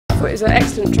thought it was an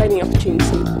excellent training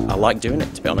opportunity. I like doing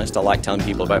it, to be honest. I like telling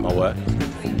people about my work.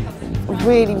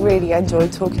 Really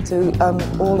enjoyed talking to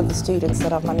all of the students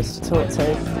that I've managed to talk to.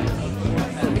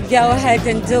 Go ahead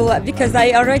and do it, because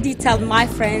I already tell my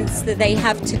friends that they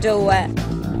have to do it.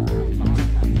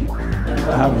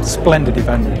 Splendid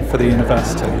event for the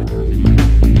university.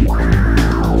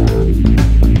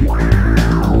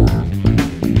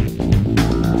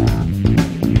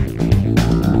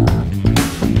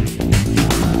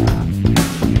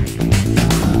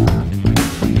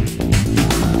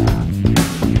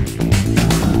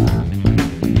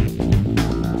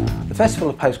 The Festival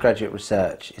of Postgraduate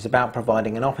Research is about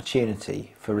providing an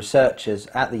opportunity for researchers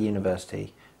at the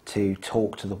university to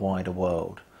talk to the wider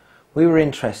world. We were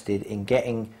interested in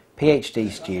getting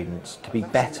PhD students to be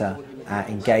better at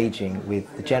engaging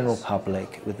with the general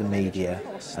public, with the media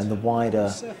and the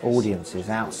wider audiences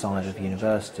outside of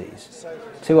universities.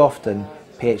 Too often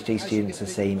PhD students are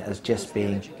seen as just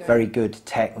being very good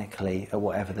technically at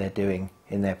whatever they're doing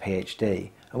in their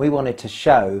PhD, and we wanted to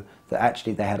show that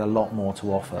actually they had a lot more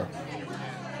to offer.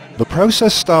 The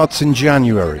process starts in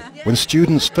January, when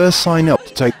students first sign up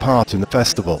to take part in the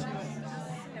festival.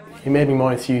 It made me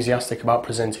more enthusiastic about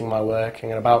presenting my work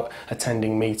and about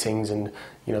attending meetings and,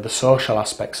 you know, the social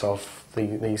aspects of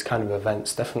these kind of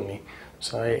events, definitely.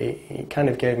 So it kind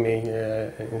of gave me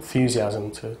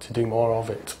enthusiasm to do more of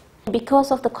it.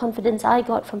 Because of the confidence I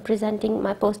got from presenting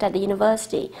my poster at the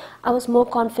university, I was more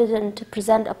confident to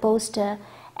present a poster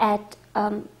at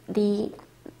the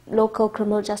local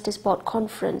Criminal Justice Board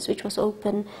conference, which was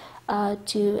open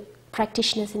to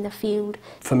practitioners in the field.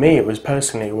 For me, it was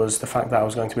the fact that I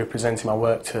was going to be presenting my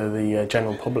work to the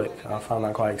general public. I found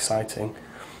that quite exciting,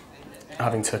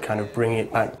 having to kind of bring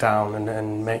it back down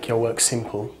and make your work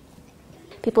simple.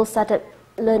 People started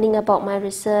learning about my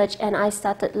research, and I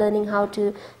started learning how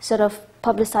to sort of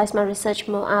publicize my research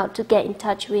more out, to get in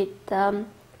touch with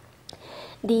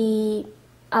the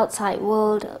outside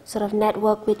world, sort of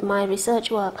network with my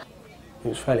research work. It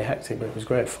was fairly hectic, but it was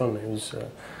great fun.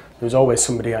 There was always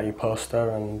somebody at your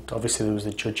poster, and obviously there was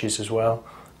the judges as well,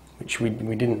 which we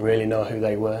didn't really know who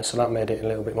they were, so that made it a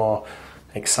little bit more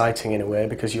exciting in a way,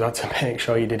 because you had to make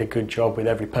sure you did a good job with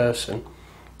every person,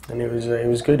 and it was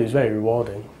good. It was very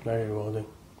rewarding, very rewarding.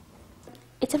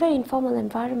 It's a very informal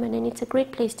environment, and it's a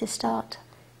great place to start.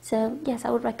 So yes,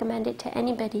 I would recommend it to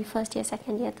anybody, first year,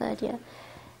 second year, third year,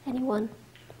 anyone.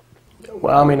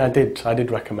 Well, I mean, I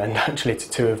did recommend actually to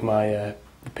two of my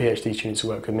PhD students who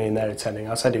work with me, and they're attending.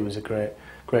 I said it was a great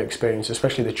experience,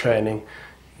 especially the training.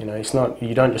 You know, it's not,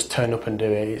 you don't just turn up and do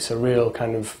it. It's a real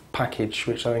kind of package,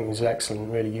 which I think is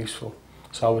excellent, really useful.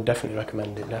 So I would definitely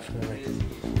recommend it, definitely.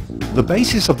 The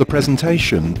basis of the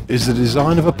presentation is the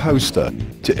design of a poster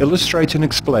to illustrate and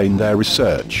explain their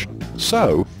research.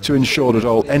 So, to ensure that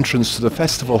all entrants to the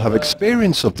festival have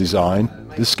experience of design,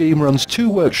 the scheme runs 2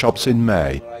 workshops in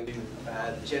May.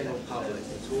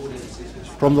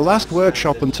 From the last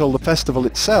workshop until the festival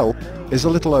itself is a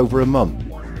little over a month.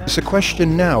 It's a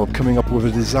question now of coming up with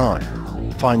a design,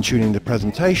 fine-tuning the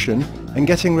presentation and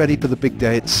getting ready for the big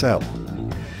day itself.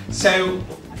 So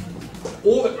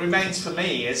all that remains for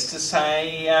me is to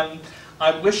say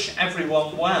I wish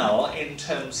everyone well in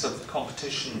terms of the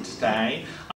competition today.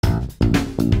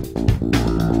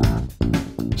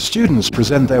 Students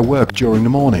present their work during the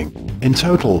morning. In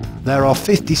total, there are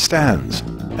 50 stands,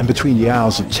 and between the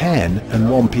hours of 10 and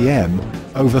 1 p.m,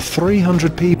 over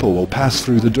 300 people will pass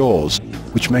through the doors,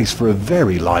 which makes for a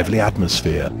very lively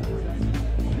atmosphere.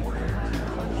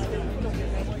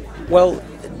 Well,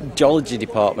 geology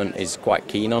department is quite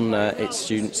keen on its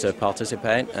students to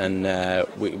participate, and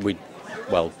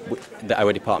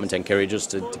our department encourages us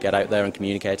to get out there and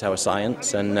communicate our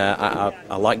science, and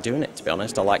I like doing it, to be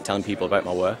honest. I like telling people about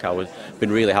my work. I've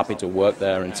been really happy to work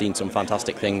there and seen some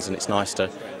fantastic things, and it's nice to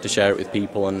share it with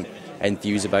people and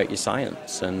enthuse about your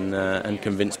science and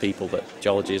convince people that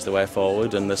geology is the way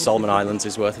forward and the Solomon Islands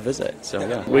is worth a visit. So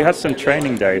yeah. We had some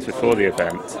training days before the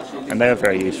event, and they were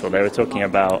very useful. They were talking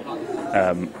about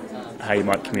how you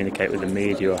might communicate with the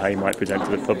media, or how you might present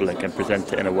to the public and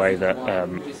present it in a way that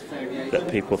that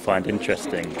people find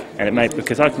interesting. And it may,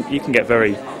 because you can get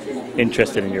very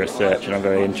interested in your research, and I'm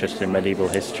very interested in medieval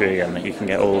history, and you can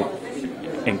get all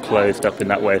enclosed up in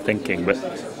that way of thinking, but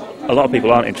a lot of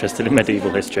people aren't interested in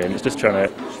medieval history, and it's just trying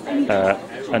to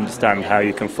understand how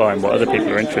you can find what other people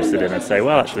are interested in and say,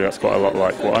 well, actually that's quite a lot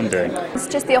like what I'm doing. It's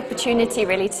just the opportunity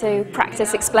really to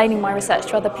practice explaining my research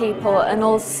to other people, and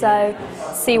also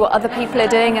see what other people are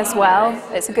doing as well.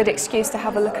 It's a good excuse to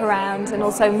have a look around and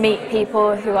also meet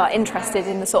people who are interested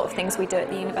in the sort of things we do at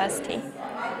the university.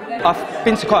 I've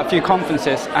been to quite a few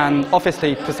conferences and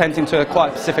obviously presenting to a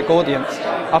quite specific audience.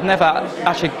 I've never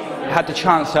actually had the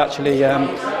chance to actually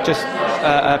just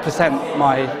present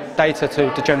my data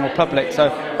to the general public,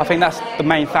 so I think that's the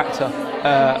main factor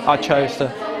I chose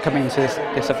to come into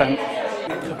this event.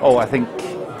 Oh, I think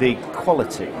the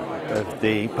quality of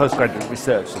the postgraduate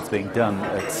research that's being done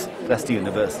at Leicester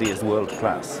University is world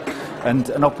class, and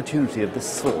an opportunity of this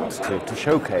sort to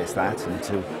showcase that and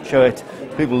to show it to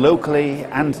people locally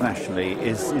and nationally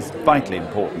is vitally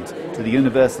important to the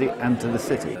university and to the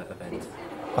city.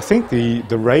 I think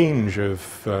the range of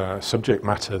subject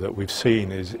matter that we've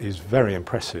seen is very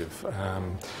impressive.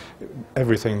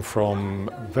 Everything from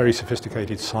very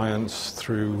sophisticated science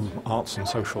through arts and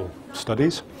social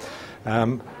studies.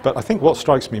 But I think what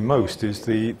strikes me most is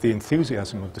the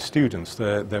enthusiasm of the students,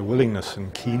 their willingness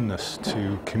and keenness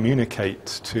to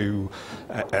communicate to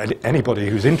anybody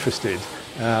who's interested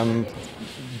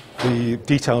the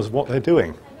details of what they're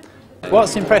doing.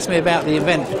 What's impressed me about the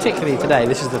event, particularly today,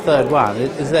 this is the third one,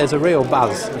 is there's a real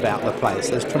buzz about the place.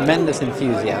 There's tremendous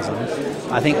enthusiasm.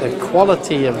 I think the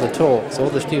quality of the talks, all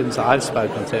the students that I've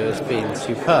spoken to, has been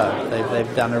superb.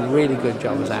 They've done a really good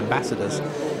job as ambassadors.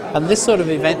 And this sort of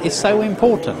event is so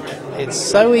important. It's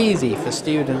so easy for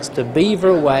students to beaver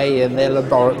away in their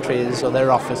laboratories or their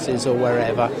offices or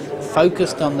wherever,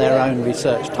 focused on their own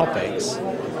research topics,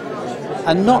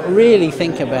 and not really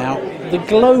think about the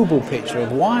global picture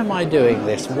of why am I doing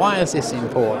this, why is this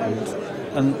important,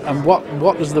 and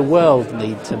what does the world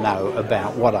need to know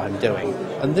about what I'm doing.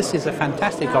 And this is a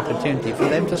fantastic opportunity for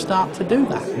them to start to do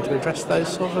that and to address those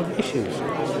sort of issues.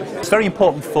 It's very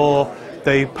important for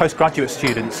the postgraduate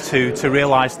students to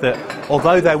realise that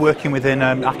although they're working within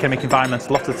academic environments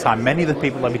a lot of the time, many of the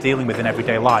people they'll be dealing with in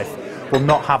everyday life will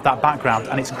not have that background,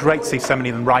 and it's great to see so many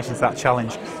of them rising to that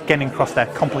challenge, getting across their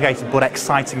complicated but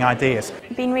exciting ideas.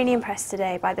 I've been really impressed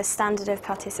today by the standard of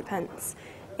participants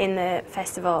in the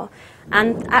festival,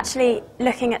 and actually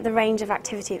looking at the range of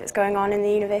activity that's going on in the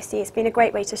university. It's been a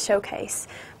great way to showcase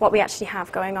what we actually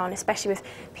have going on, especially with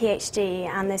PhD,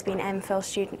 and there's been MPhil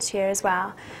students here as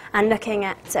well, and looking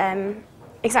at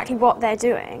exactly what they're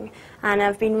doing. And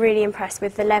I've been really impressed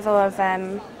with the level of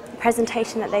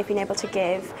presentation that they've been able to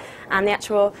give, and the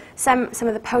actual some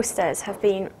of the posters have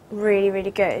been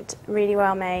really good, really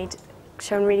well made,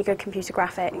 shown really good computer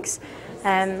graphics,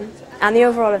 and the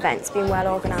overall event's been well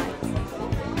organised.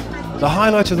 The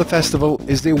highlight of the festival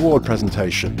is the award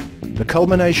presentation, the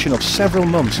culmination of several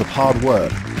months of hard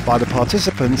work by the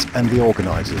participants and the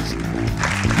organisers.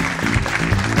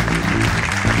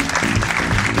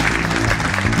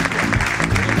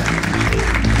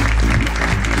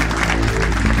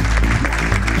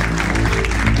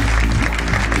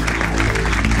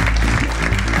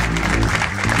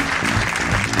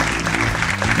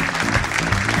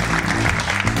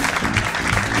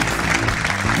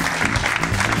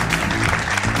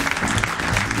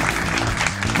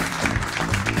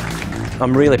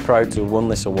 I'm really proud to have won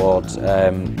this award.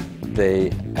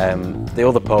 The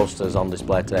other posters on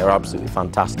display today are absolutely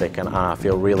fantastic, and I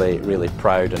feel really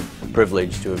proud and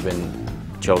privileged to have been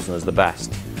chosen as the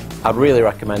best. I'd really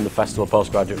recommend the Festival of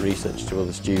Postgraduate Research to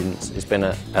other students. It's been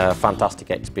a fantastic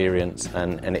experience,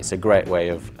 and it's a great way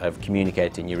of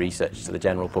communicating your research to the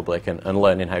general public and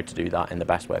learning how to do that in the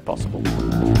best way possible.